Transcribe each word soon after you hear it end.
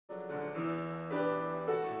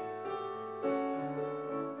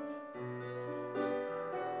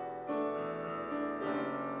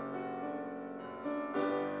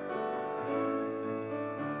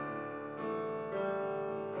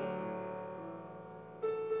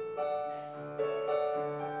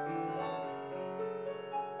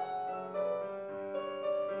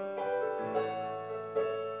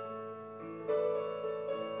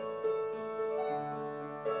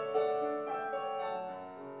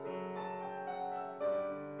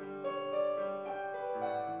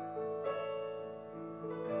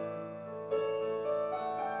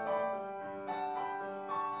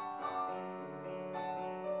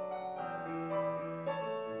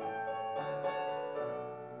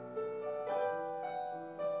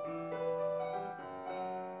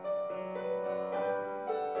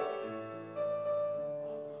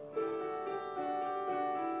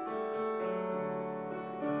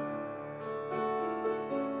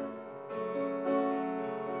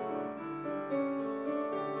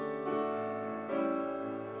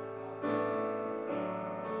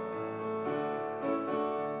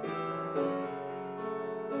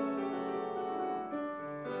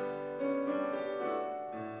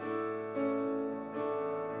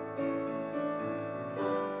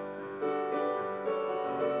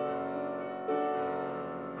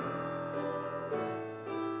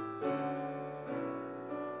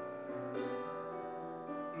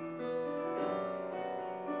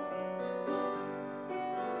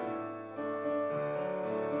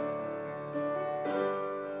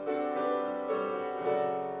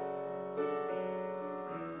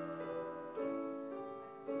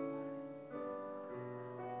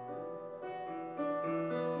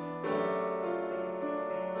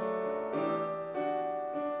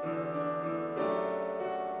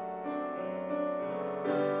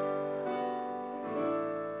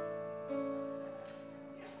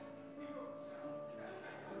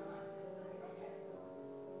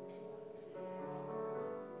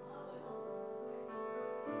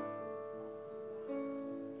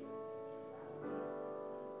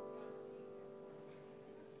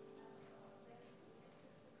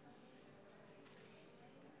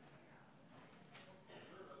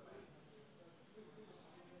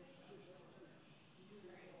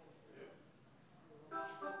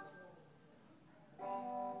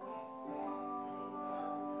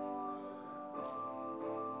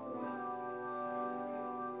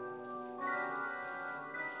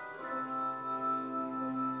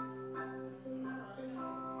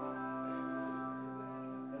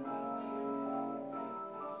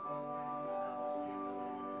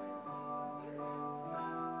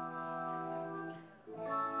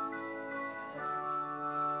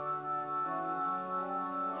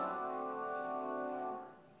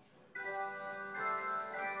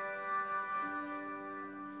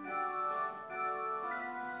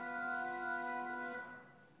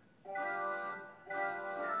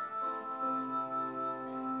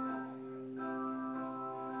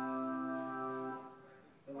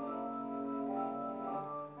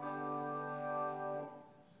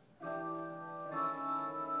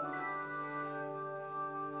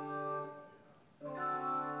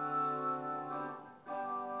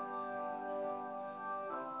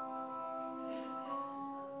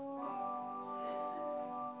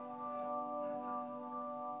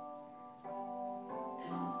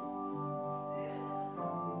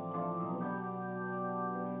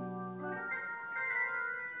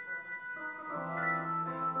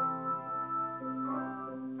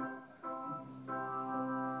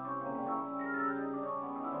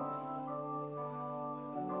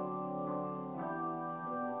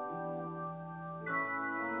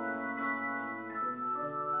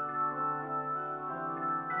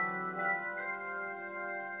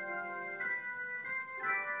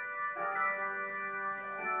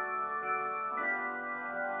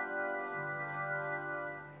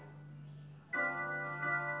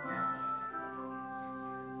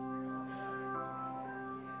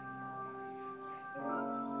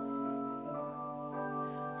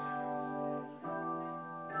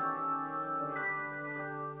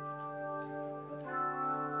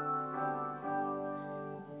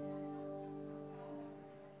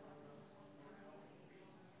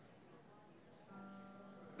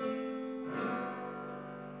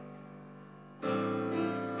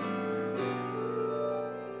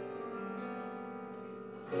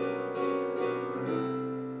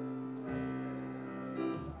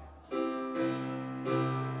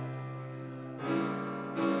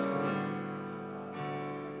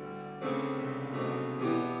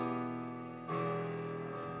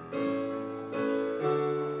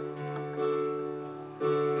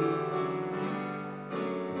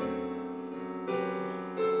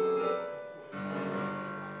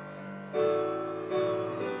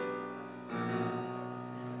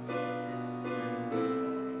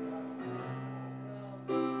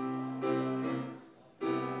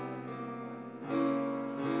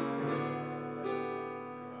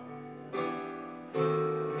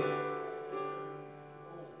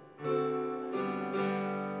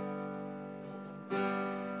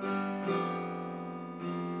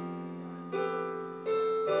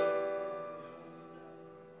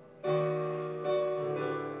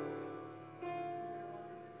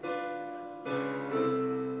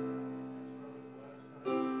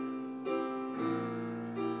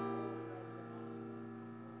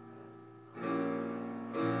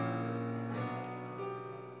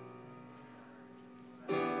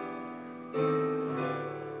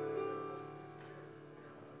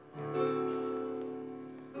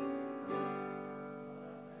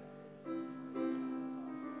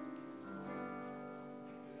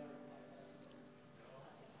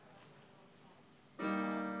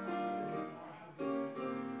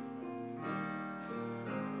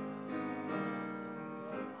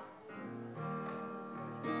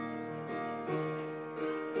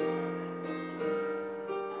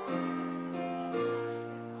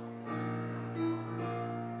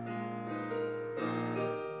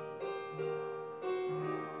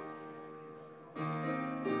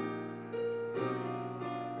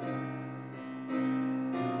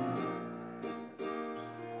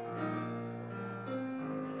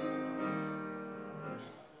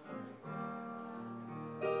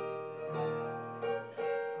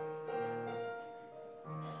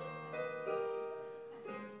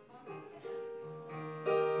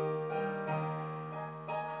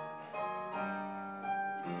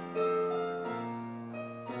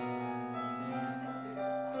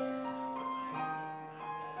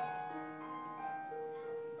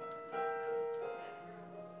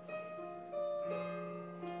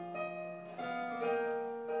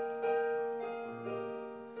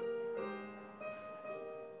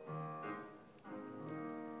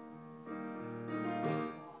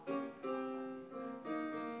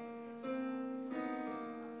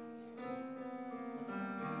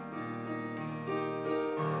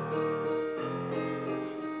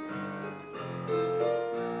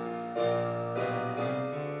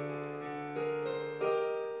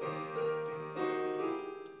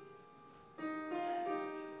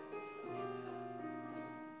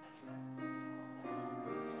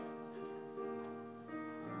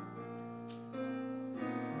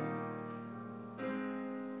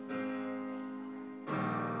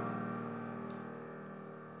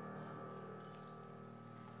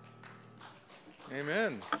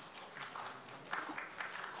Amen.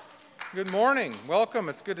 Good morning. Welcome.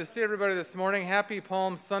 It's good to see everybody this morning. Happy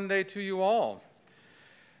Palm Sunday to you all.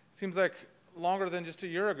 Seems like longer than just a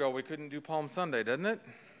year ago we couldn't do Palm Sunday, doesn't it?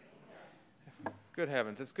 Good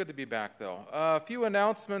heavens. It's good to be back, though. A few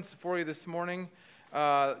announcements for you this morning.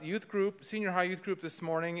 Youth group, senior high youth group this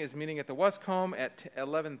morning is meeting at the Westcomb at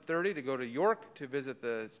 11:30 to go to York to visit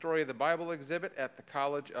the Story of the Bible exhibit at the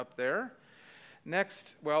college up there.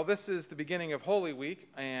 Next, well, this is the beginning of Holy Week,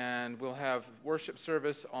 and we'll have worship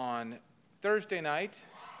service on Thursday night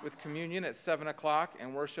with communion at 7 o'clock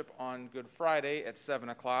and worship on Good Friday at 7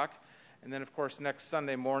 o'clock. And then, of course, next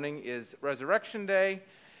Sunday morning is Resurrection Day,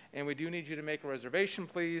 and we do need you to make a reservation,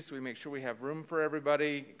 please. We make sure we have room for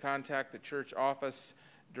everybody. Contact the church office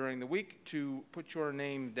during the week to put your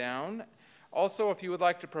name down. Also, if you would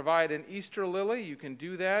like to provide an Easter lily, you can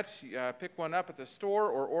do that. Pick one up at the store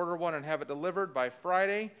or order one and have it delivered by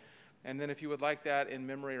Friday. And then if you would like that in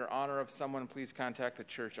memory or honor of someone, please contact the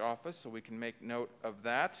church office so we can make note of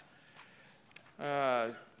that.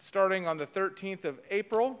 Starting on the 13th of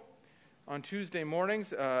April, on Tuesday mornings,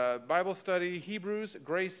 Bible study, Hebrews,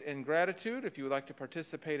 Grace and Gratitude. If you would like to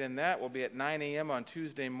participate in that, we'll be at 9 a.m. on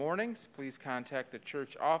Tuesday mornings. Please contact the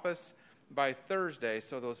church office by Thursday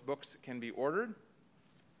so those books can be ordered.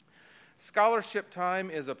 Scholarship time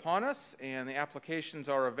is upon us, and the applications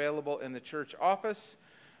are available in the church office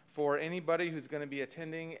for anybody who's going to be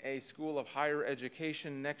attending a school of higher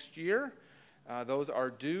education next year. Those are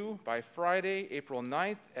due by Friday, April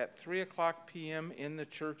 9th at 3 o'clock p.m. in the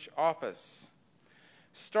church office.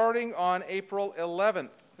 Starting on April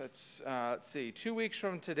 11th, let's see, 2 weeks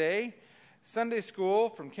from today, Sunday school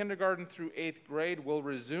from kindergarten through 8th grade will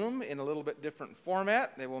resume in a little bit different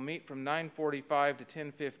format. They will meet from 9:45 to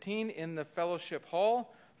 10:15 in the fellowship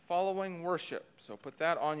hall following worship. So put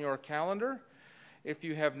that on your calendar. If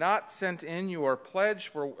you have not sent in your pledge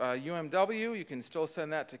for UMW, you can still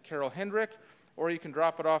send that to Carol Hendrick, or you can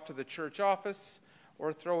drop it off to the church office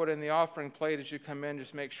or throw it in the offering plate as you come in.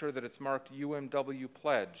 Just make sure that it's marked UMW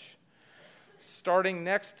Pledge. Starting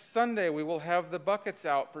next Sunday, we will have the buckets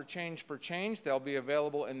out for Change for Change. They'll be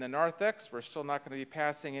available in the narthex. We're still not going to be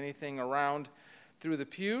passing anything around through the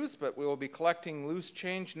pews, but we will be collecting loose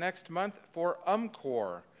change next month for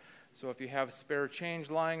UMCOR. So if you have spare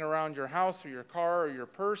change lying around your house or your car or your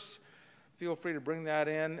purse, feel free to bring that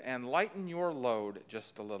in and lighten your load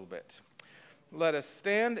just a little bit. Let us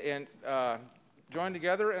stand and join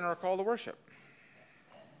together in our call to worship.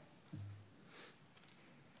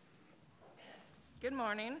 Good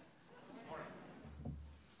morning. Good morning.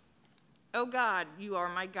 O God, you are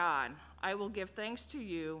my God. I will give thanks to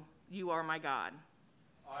you. You are my God.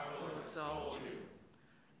 I will exalt you.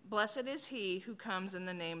 Blessed is he who comes in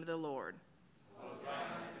the name of the Lord.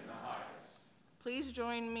 Hosanna in the highest. Please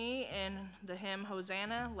join me in the hymn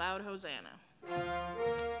Hosanna, loud Hosanna.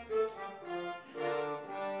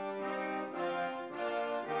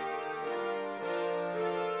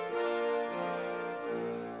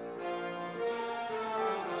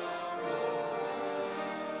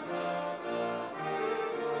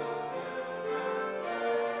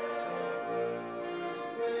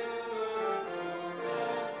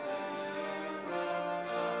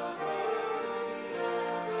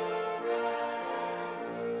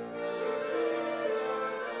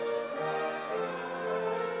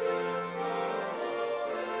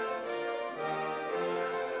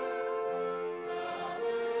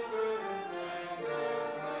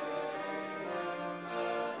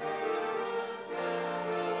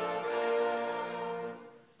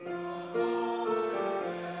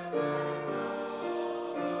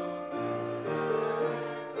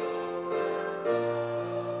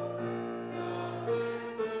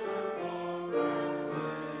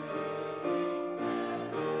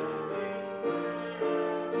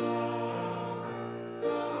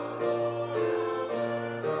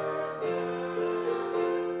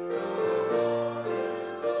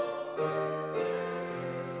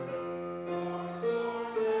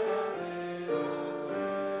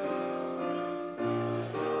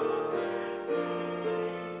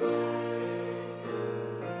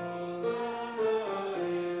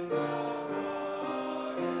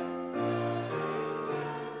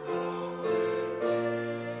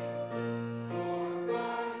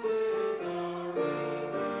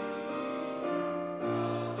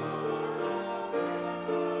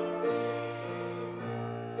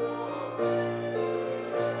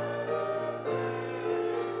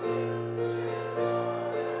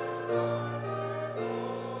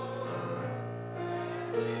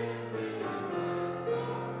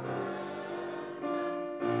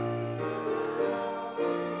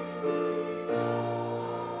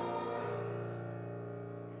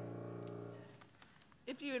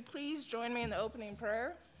 would please join me in the opening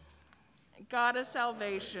prayer. God of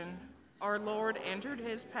salvation, our Lord entered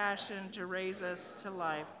his passion to raise us to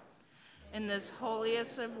life. In this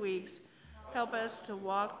holiest of weeks, help us to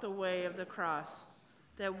walk the way of the cross,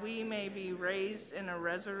 that we may be raised in a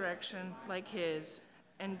resurrection like his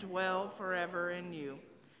and dwell forever in you,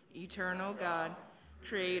 eternal God,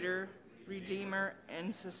 creator, redeemer,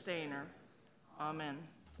 and sustainer. Amen.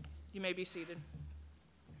 You may be seated.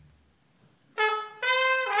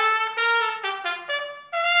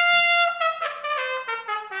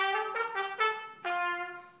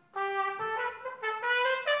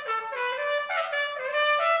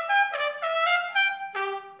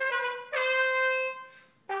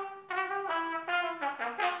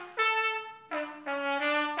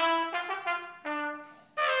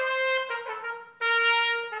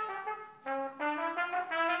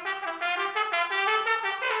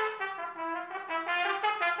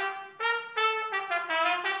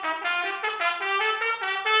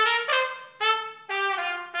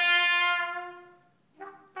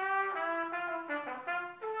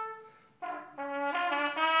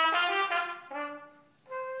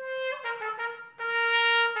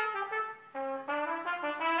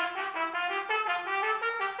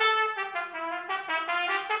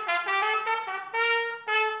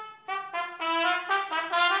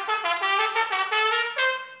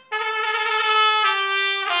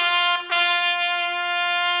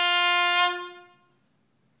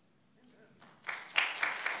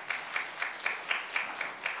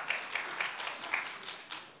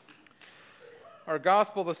 Our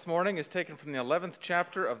gospel this morning is taken from the 11th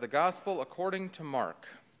chapter of the Gospel according to Mark.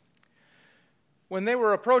 When they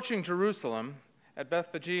were approaching Jerusalem, at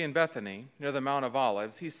Bethphage and Bethany, near the Mount of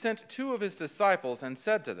Olives, he sent 2 of his disciples and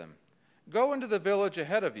said to them, "Go into the village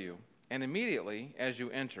ahead of you, and immediately, as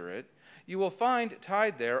you enter it, you will find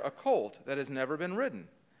tied there a colt that has never been ridden.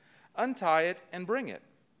 Untie it and bring it.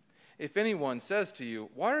 If anyone says to you,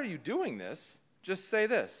 'Why are you doing this?' just say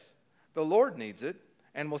this, 'The Lord needs it,'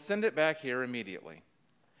 and will send it back here immediately."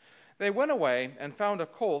 They went away and found a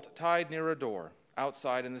colt tied near a door,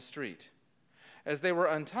 outside in the street. As they were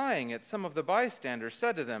untying it, some of the bystanders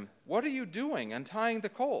said to them, "What are you doing, untying the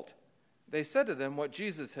colt?" They said to them what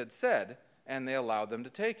Jesus had said, and they allowed them to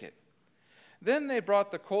take it. Then they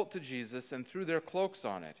brought the colt to Jesus and threw their cloaks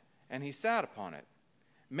on it, and he sat upon it.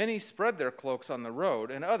 Many spread their cloaks on the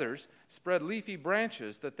road, and others spread leafy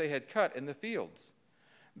branches that they had cut in the fields.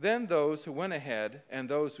 Then those who went ahead and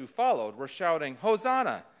those who followed were shouting,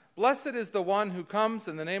 "Hosanna! Blessed is the one who comes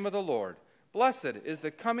in the name of the Lord. Blessed is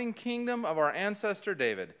the coming kingdom of our ancestor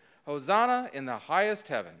David. Hosanna in the highest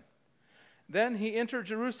heaven." Then he entered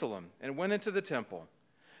Jerusalem and went into the temple.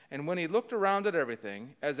 And when he looked around at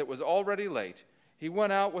everything, as it was already late, he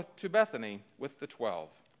went out to Bethany with the 12.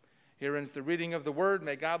 Here ends the reading of the word.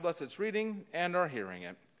 May God bless its reading and our hearing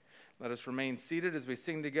it. Let us remain seated as we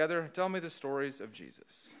sing together, "Tell Me the Stories of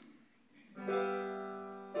Jesus."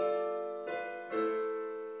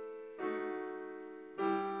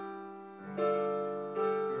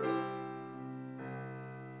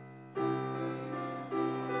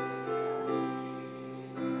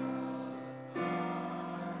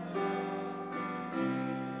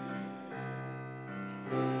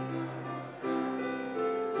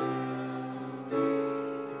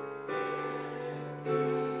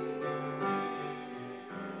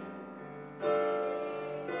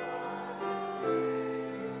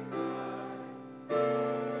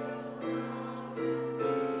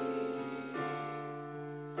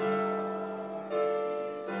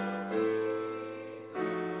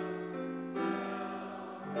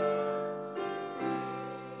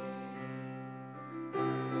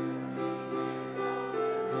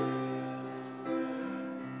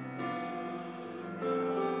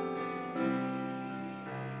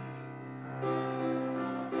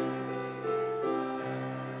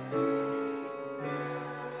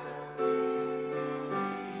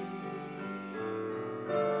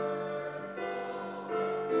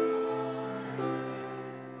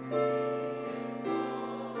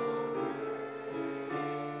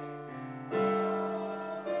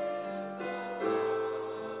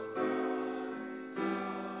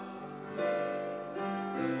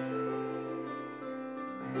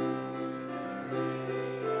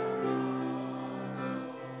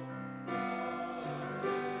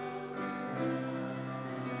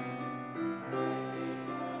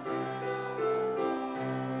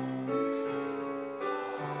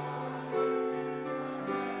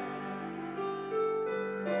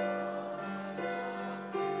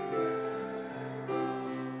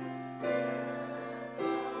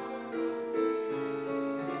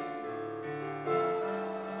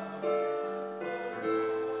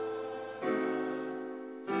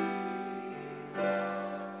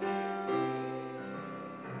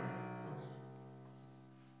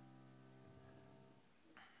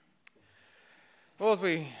 Well, as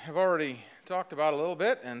we have already talked about a little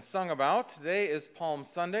bit and sung about, today is Palm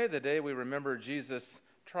Sunday, the day we remember Jesus'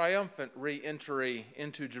 triumphant re-entry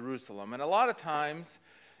into Jerusalem. And a lot of times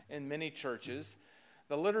in many churches,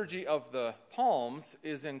 the liturgy of the Palms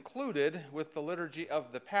is included with the liturgy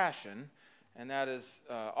of the Passion, and that is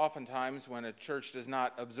oftentimes when a church does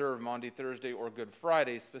not observe Maundy Thursday or Good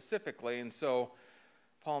Friday specifically, and so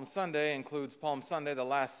Palm Sunday includes Palm Sunday, the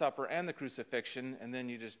Last Supper, and the Crucifixion, and then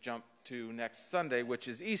you just jump to next Sunday, which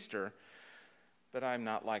is Easter. But I'm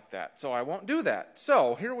not like that, so I won't do that.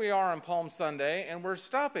 So here we are on Palm Sunday, and we're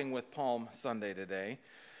stopping with Palm Sunday today.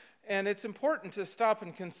 And it's important to stop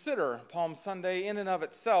and consider Palm Sunday in and of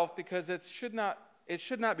itself, because it should not be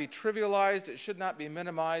trivialized, it should not be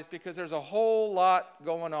minimized, because there's a whole lot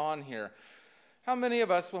going on here. How many of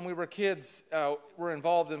us, when we were kids, were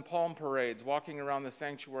involved in palm parades, walking around the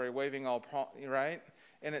sanctuary, waving all palm, right?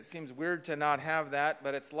 And it seems weird to not have that,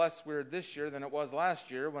 but it's less weird this year than it was last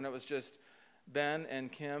year when it was just Ben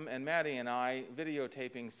and Kim and Maddie and I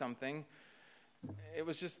videotaping something. It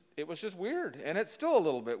was just weird, and it's still a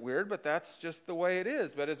little bit weird, but that's just the way it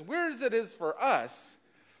is. But as weird as it is for us,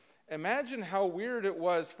 imagine how weird it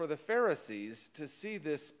was for the Pharisees to see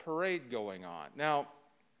this parade going on. Now,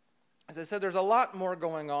 as I said, there's a lot more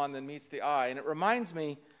going on than meets the eye, and it reminds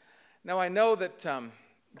me, now I know that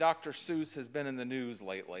Dr. Seuss has been in the news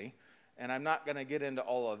lately, and I'm not going to get into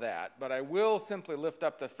all of that, but I will simply lift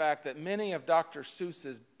up the fact that many of Dr.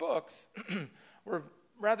 Seuss's books were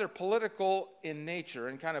rather political in nature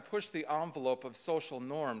and kind of pushed the envelope of social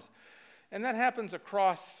norms. And that happens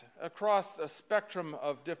across a spectrum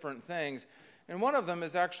of different things. And one of them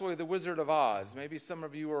is actually The Wizard of Oz. Maybe some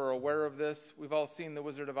of you are aware of this. We've all seen The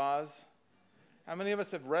Wizard of Oz. How many of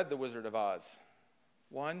us have read The Wizard of Oz?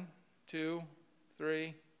 1, 2,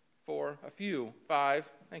 3, 4, a few, 5.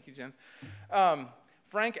 Thank you, Jen.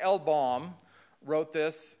 Frank L. Baum wrote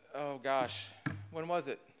this, oh gosh, when was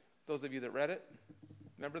it? Those of you that read it?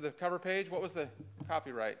 Remember the cover page? What was the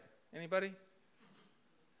copyright? Anybody?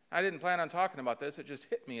 I didn't plan on talking about this. It just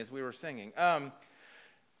hit me as we were singing.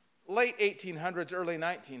 Late 1800s, early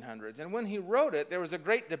 1900s. And when he wrote it, there was a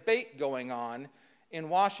great debate going on in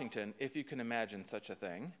Washington, if you can imagine such a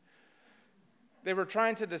thing. They were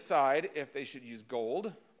trying to decide if they should use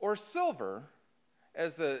gold or silver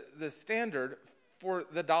as the standard for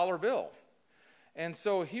the dollar bill. And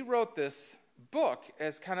so he wrote this book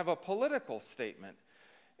as kind of a political statement.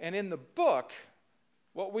 And in the book,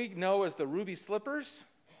 what we know as the ruby slippers,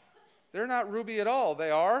 they're not ruby at all.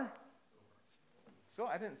 They are. So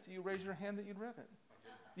I didn't see you raise your hand that you'd read it.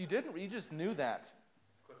 You didn't? You just knew that.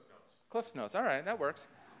 Cliff's Notes. Cliff's Notes. All right, that works.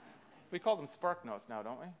 We call them Spark Notes now,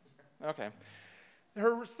 don't we? Okay.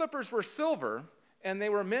 Her slippers were silver, and they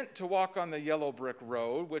were meant to walk on the yellow brick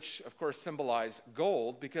road, which, of course, symbolized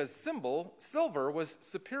gold, because silver was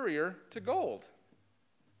superior to gold.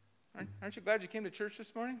 Aren't you glad you came to church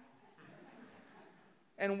this morning?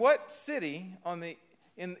 And what city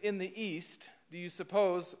in the east do you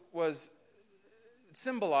suppose was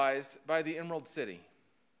symbolized by the Emerald City?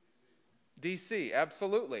 D.C.,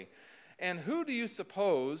 absolutely. And who do you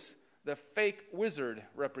suppose the fake wizard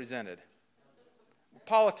represented?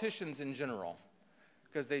 Politicians in general,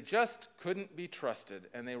 because they just couldn't be trusted,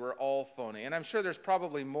 and they were all phony. And I'm sure there's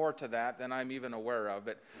probably more to that than I'm even aware of,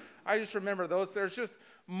 but I just remember those. There's just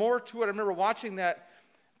more to it. I remember watching that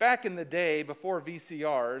back in the day before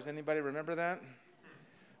VCRs. Anybody remember that?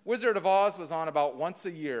 Wizard of Oz was on about once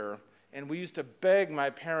a year, and we used to beg my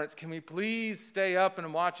parents, can we please stay up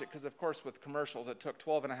and watch it? Because, of course, with commercials, it took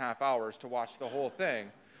 12 and a half hours to watch the whole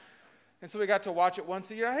thing. And so we got to watch it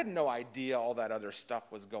once a year. I had no idea all that other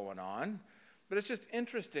stuff was going on. But it's just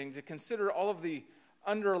interesting to consider all of the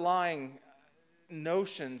underlying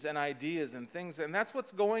notions and ideas and things. And that's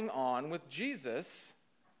what's going on with Jesus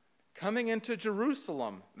coming into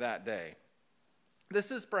Jerusalem that day.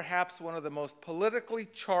 This is perhaps one of the most politically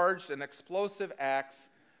charged and explosive acts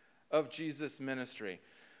of Jesus' ministry.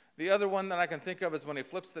 The other one that I can think of is when he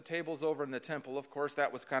flips the tables over in the temple. Of course,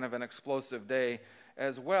 that was kind of an explosive day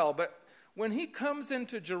as well. But when he comes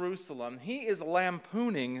into Jerusalem, he is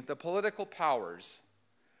lampooning the political powers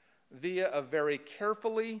via a very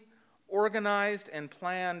carefully organized and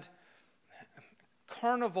planned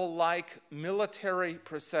carnival-like military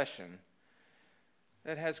procession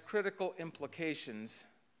that has critical implications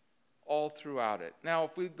all throughout it. Now,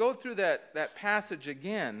 if we go through that passage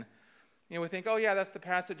again, we think, oh yeah, that's the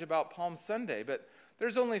passage about Palm Sunday, but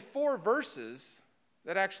there's only 4 verses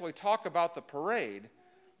that actually talk about the parade,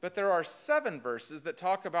 but there are 7 verses that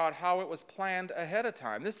talk about how it was planned ahead of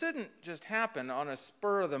time. This didn't just happen on a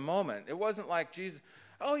spur of the moment. It wasn't like Jesus,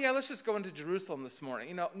 oh yeah, let's just go into Jerusalem this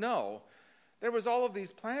morning. No. There was all of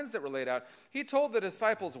these plans that were laid out. He told the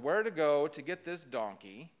disciples where to go to get this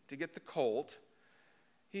donkey, to get the colt.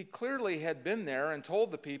 He clearly had been there and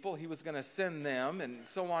told the people he was going to send them and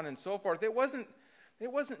so on and so forth. It wasn't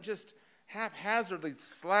just haphazardly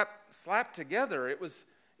slapped together. It was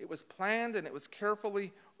planned and it was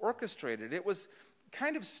carefully orchestrated. It was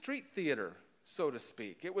kind of street theater, so to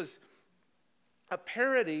speak. It was a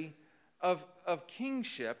parody of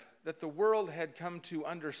kingship that the world had come to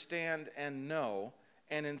understand and know,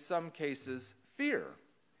 and in some cases, fear.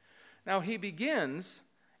 Now, he begins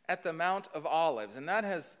at the Mount of Olives, and that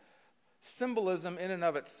has symbolism in and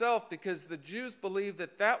of itself because the Jews believed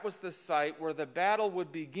that that was the site where the battle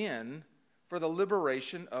would begin for the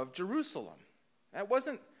liberation of Jerusalem. It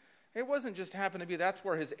wasn't just happened to be that's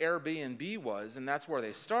where his Airbnb was and that's where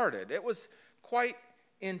they started. It was quite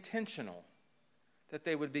intentional that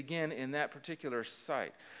they would begin in that particular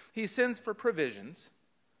site. He sends for provisions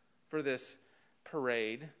for this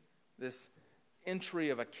parade, this entry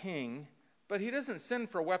of a king, but he doesn't send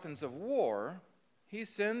for weapons of war. He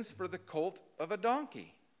sends for the colt of a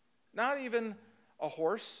donkey. Not even a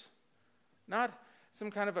horse, not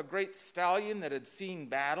some kind of a great stallion that had seen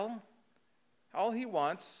battle. All he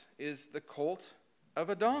wants is the colt of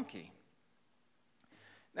a donkey.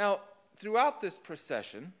 Now, throughout this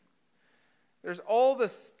procession, there's all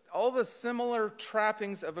the similar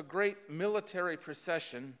trappings of a great military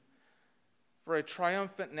procession for a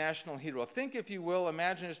triumphant national hero. Think, if you will,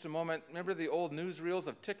 imagine just a moment, remember the old newsreels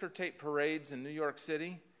of ticker tape parades in New York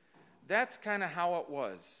City? That's kind of how it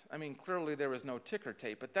was. I mean, clearly there was no ticker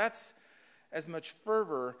tape, but that's as much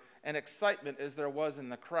fervor and excitement as there was in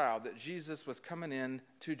the crowd that Jesus was coming in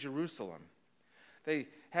to Jerusalem. They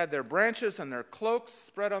had their branches and their cloaks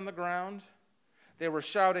spread on the ground. They were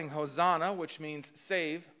shouting, Hosanna, which means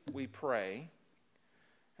save, we pray.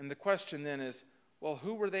 And the question then is, well,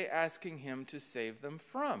 who were they asking him to save them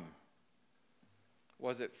from?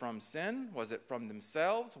 Was it from sin? Was it from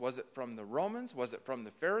themselves? Was it from the Romans? Was it from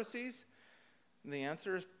the Pharisees? And the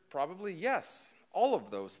answer is probably yes, all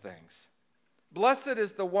of those things. Blessed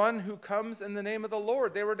is the one who comes in the name of the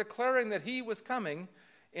Lord. They were declaring that he was coming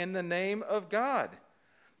in the name of God.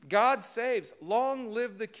 God saves. Long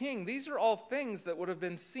live the king. These are all things that would have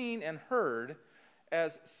been seen and heard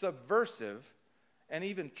as subversive and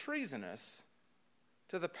even treasonous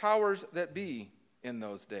to the powers that be in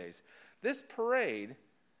those days. This parade,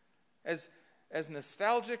 as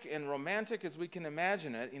nostalgic and romantic as we can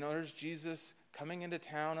imagine it, there's Jesus coming into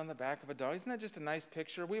town on the back of a donkey. Isn't that just a nice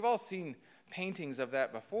picture? We've all seen paintings of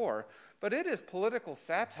that before, but it is political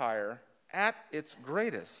satire at its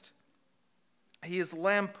greatest. He is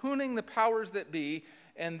lampooning the powers that be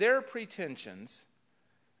and their pretensions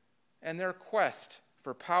and their quest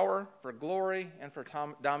for power, for glory, and for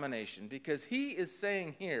domination, because he is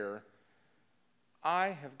saying here, I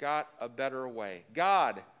have got a better way.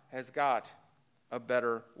 God has got a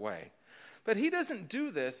better way. But he doesn't do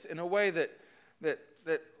this in a way that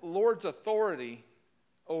lords authority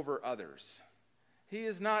over others. He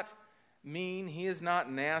is not mean. He is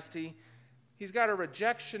not nasty. He's got a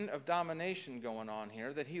rejection of domination going on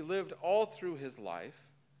here that he lived all through his life,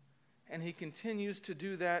 and he continues to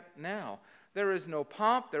do that now. There is no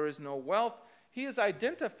pomp. There is no wealth. He is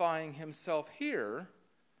identifying himself here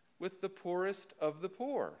with the poorest of the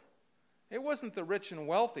poor. It wasn't the rich and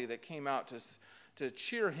wealthy that came out to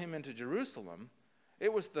cheer him into Jerusalem.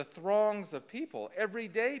 It was the throngs of people,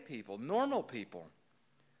 everyday people, normal people.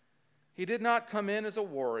 He did not come in as a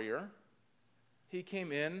warrior. He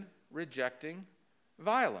came in rejecting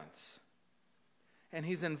violence. And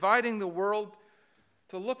he's inviting the world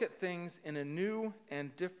to look at things in a new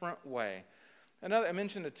and different way. I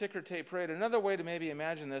mentioned a ticker tape parade. Another way to maybe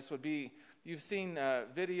imagine this would be, you've seen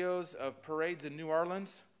videos of parades in New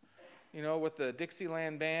Orleans, with the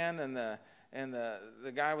Dixieland band and the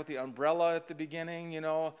guy with the umbrella at the beginning,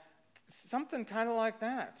 something kind of like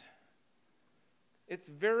that. It's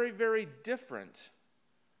very, very different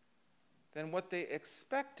than what they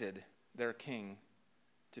expected their king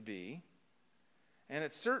to be. And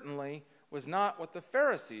it certainly was not what the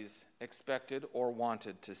Pharisees expected or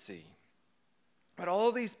wanted to see. But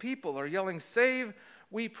all these people are yelling, save,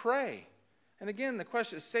 we pray. And again, the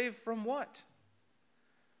question is, save from what?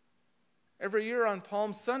 Every year on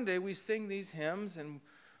Palm Sunday, we sing these hymns and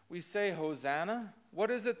we say, Hosanna.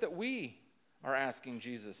 What is it that we are asking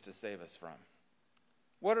Jesus to save us from?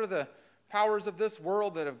 What are the powers of this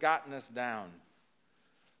world that have gotten us down?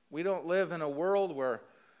 We don't live in a world where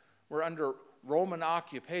we're under Roman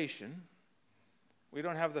occupation. We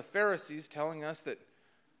don't have the Pharisees telling us that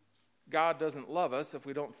God doesn't love us if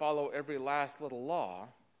we don't follow every last little law.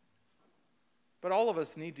 But all of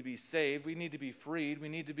us need to be saved. We need to be freed. We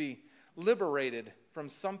need to be liberated from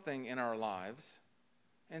something in our lives.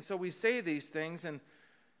 And so we say these things, and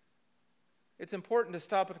it's important to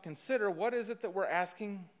stop and consider, what is it that we're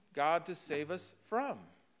asking God to save us from?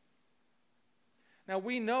 Now,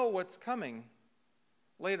 we know what's coming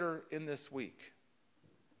later in this week.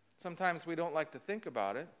 Sometimes we don't like to think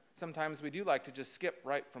about it. Sometimes we do like to just skip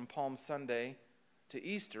right from Palm Sunday to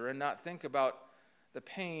Easter and not think about the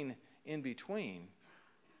pain in between.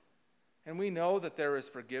 And we know that there is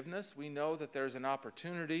forgiveness. We know that there's an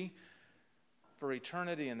opportunity for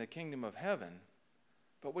eternity in the kingdom of heaven.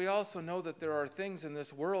 But we also know that there are things in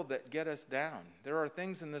this world that get us down. There are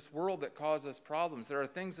things in this world that cause us problems. There are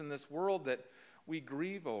things in this world that we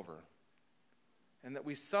grieve over and that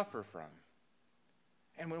we suffer from.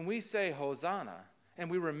 And when we say Hosanna, and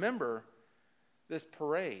we remember this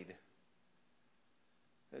parade,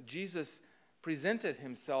 that Jesus presented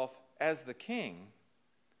himself as the king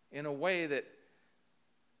in a way that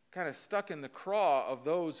kind of stuck in the craw of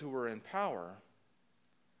those who were in power.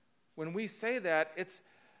 When we say that, it's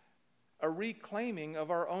a reclaiming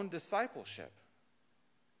of our own discipleship.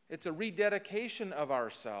 It's a rededication of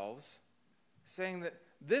ourselves, saying that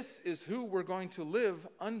this is who we're going to live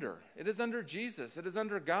under. It is under Jesus. It is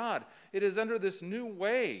under God. It is under this new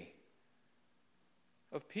way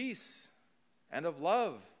of peace and of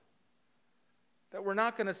love. That we're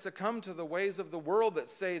not going to succumb to the ways of the world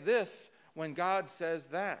that say this when God says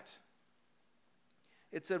that.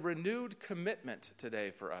 It's a renewed commitment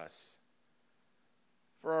today for us.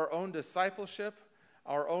 For our own discipleship,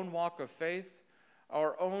 our own walk of faith,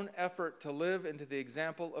 our own effort to live into the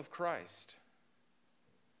example of Christ.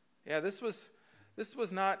 Yeah, this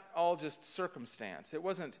was not all just circumstance. It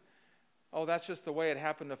wasn't, oh, that's just the way it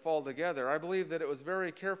happened to fall together. I believe that it was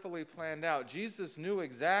very carefully planned out. Jesus knew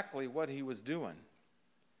exactly what he was doing.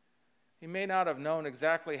 He may not have known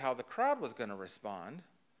exactly how the crowd was going to respond.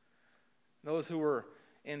 Those who were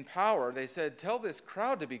in power, they said, tell this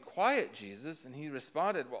crowd to be quiet, Jesus. And he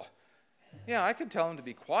responded, well, yeah, I could tell them to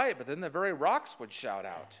be quiet, but then the very rocks would shout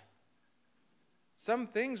out. Some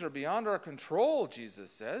things are beyond our control,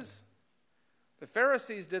 Jesus says. The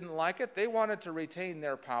Pharisees didn't like it. They wanted to retain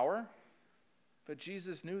their power. But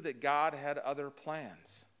Jesus knew that God had other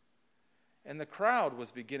plans. And the crowd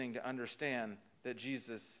was beginning to understand that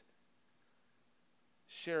Jesus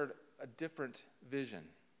shared a different vision.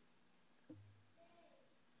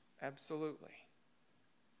 Absolutely.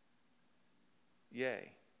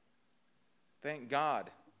 Yea. Thank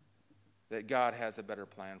God that God has a better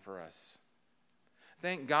plan for us.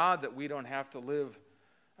 Thank God that we don't have to live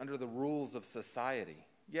under the rules of society.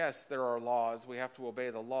 Yes, there are laws. We have to obey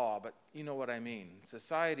the law, but you know what I mean.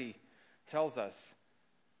 Society tells us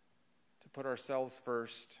to put ourselves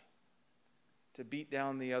first, to beat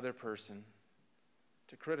down the other person,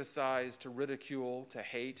 to criticize, to ridicule, to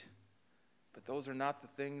hate. But those are not the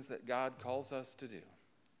things that God calls us to do.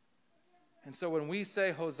 And so when we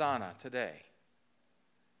say Hosanna today,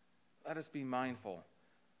 let us be mindful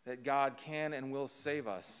that God can and will save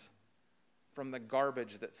us from the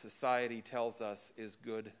garbage that society tells us is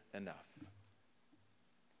good enough.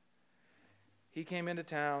 He came into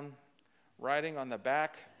town riding on the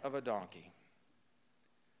back of a donkey.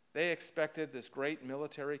 They expected this great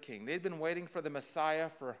military king. They'd been waiting for the Messiah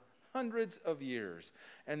for hundreds of years,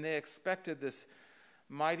 and they expected this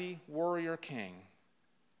mighty warrior king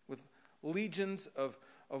with legions of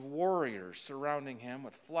warriors surrounding him,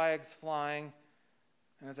 with flags flying,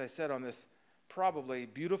 and as I said, on this probably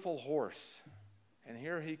beautiful horse. And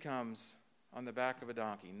here he comes on the back of a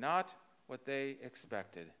donkey. Not what they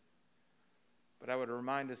expected. But I would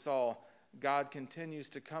remind us all, God continues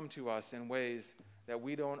to come to us in ways that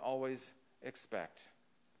we don't always expect.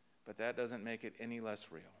 But that doesn't make it any less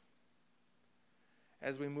real.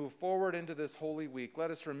 As we move forward into this Holy Week,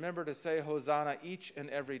 let us remember to say Hosanna each and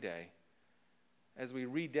every day as we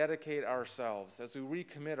rededicate ourselves, as we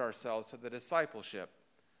recommit ourselves to the discipleship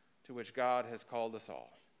to which God has called us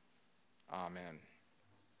all. Amen.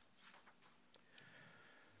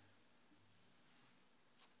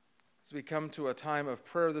 As we come to a time of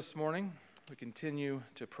prayer this morning, we continue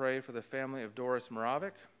to pray for the family of Doris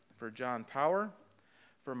Moravik, for John Power,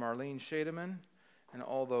 for Marlene Scheidemann, and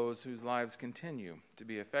all those whose lives continue to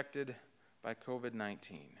be affected by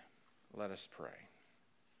COVID-19. Let us pray.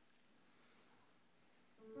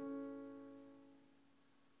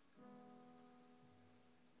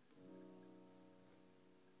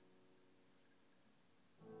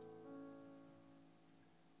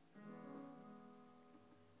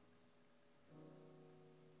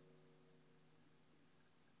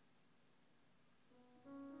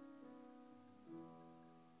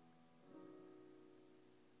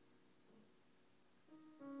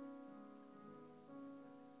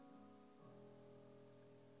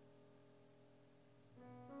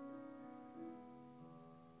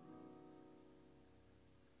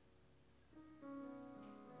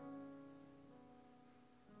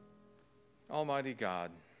 Almighty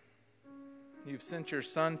God, you've sent your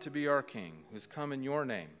Son to be our King, who's come in your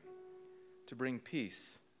name to bring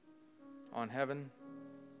peace on heaven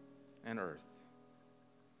and earth.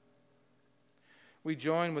 We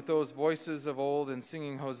join with those voices of old in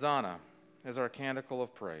singing Hosanna as our canticle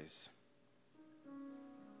of praise.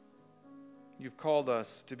 You've called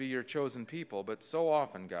us to be your chosen people, but so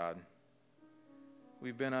often, God,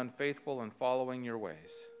 we've been unfaithful in following your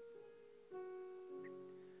ways.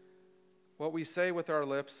 What we say with our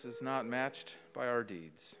lips is not matched by our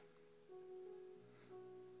deeds.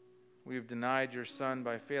 We have denied your Son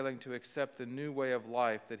by failing to accept the new way of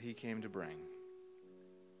life that he came to bring.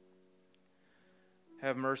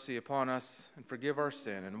 Have mercy upon us and forgive our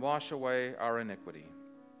sin and wash away our iniquity.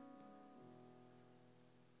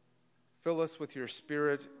 Fill us with your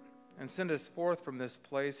Spirit and send us forth from this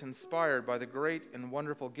place inspired by the great and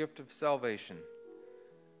wonderful gift of salvation,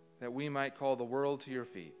 that we might call the world to your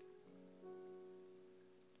feet.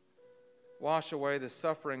 Wash away the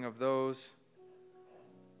suffering of those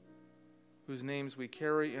whose names we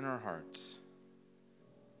carry in our hearts.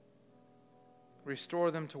 Restore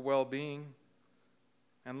them to well-being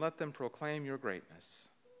and let them proclaim your greatness.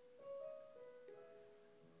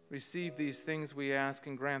 Receive these things, we ask,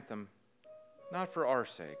 and grant them, not for our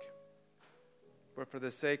sake, but for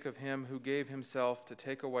the sake of him who gave himself to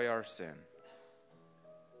take away our sin,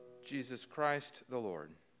 Jesus Christ the Lord,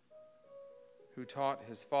 who taught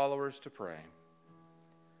his followers to pray,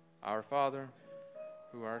 Our Father,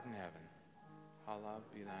 who art in heaven, hallowed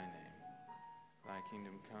be thy name. Thy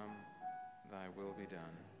kingdom come, thy will be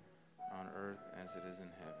done, on earth as it is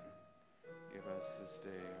in heaven. Give us this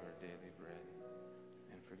day our daily bread,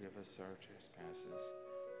 and forgive us our trespasses,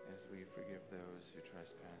 as we forgive those who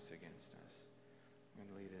trespass against us. And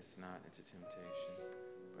lead us not into temptation,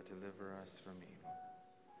 but deliver us from evil.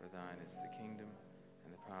 For thine is the kingdom,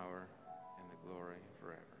 and the power, and the glory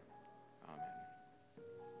forever. Amen.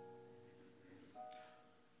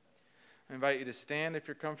 I invite you to stand if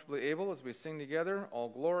you're comfortably able as we sing together, All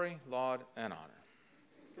Glory, Laud, and Honor.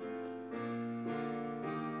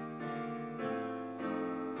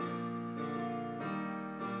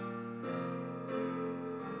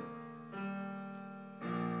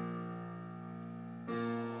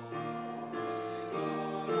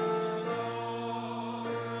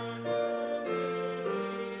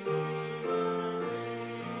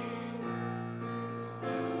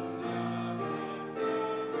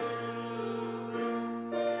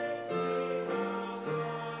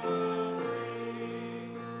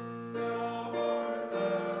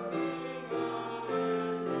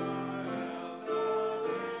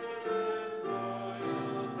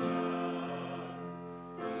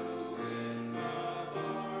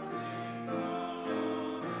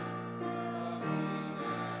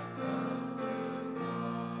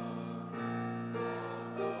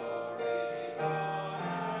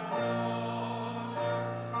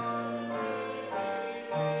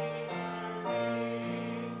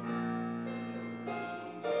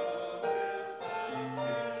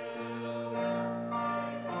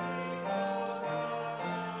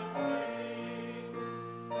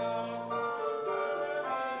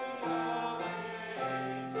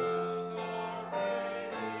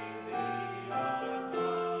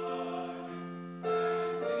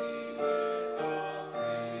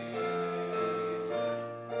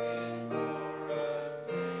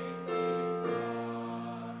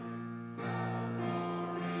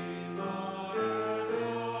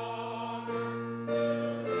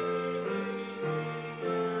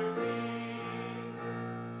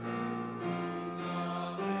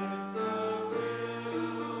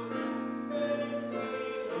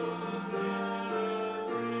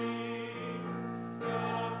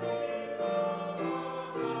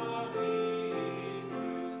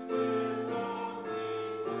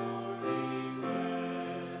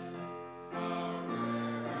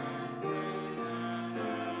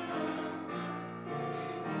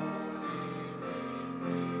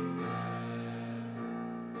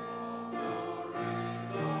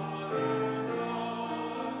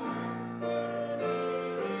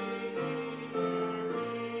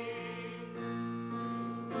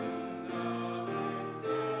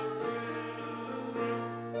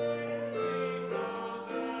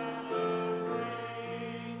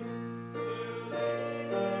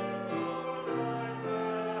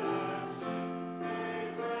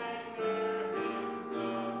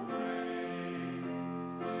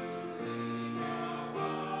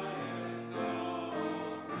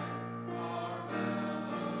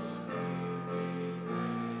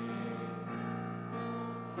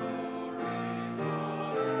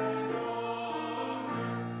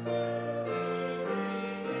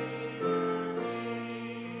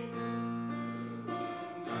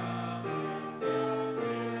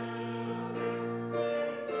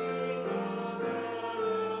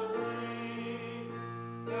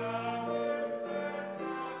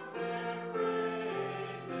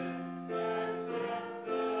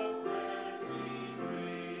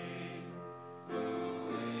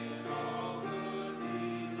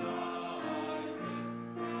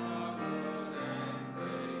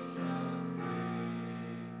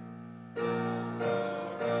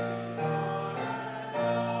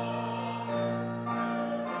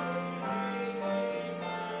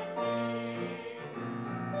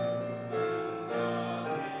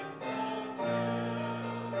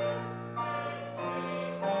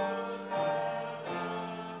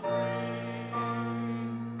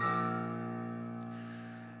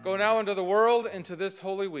 Go now into the world, into this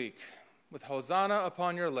Holy Week, with Hosanna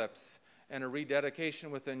upon your lips and a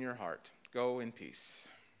rededication within your heart. Go in peace.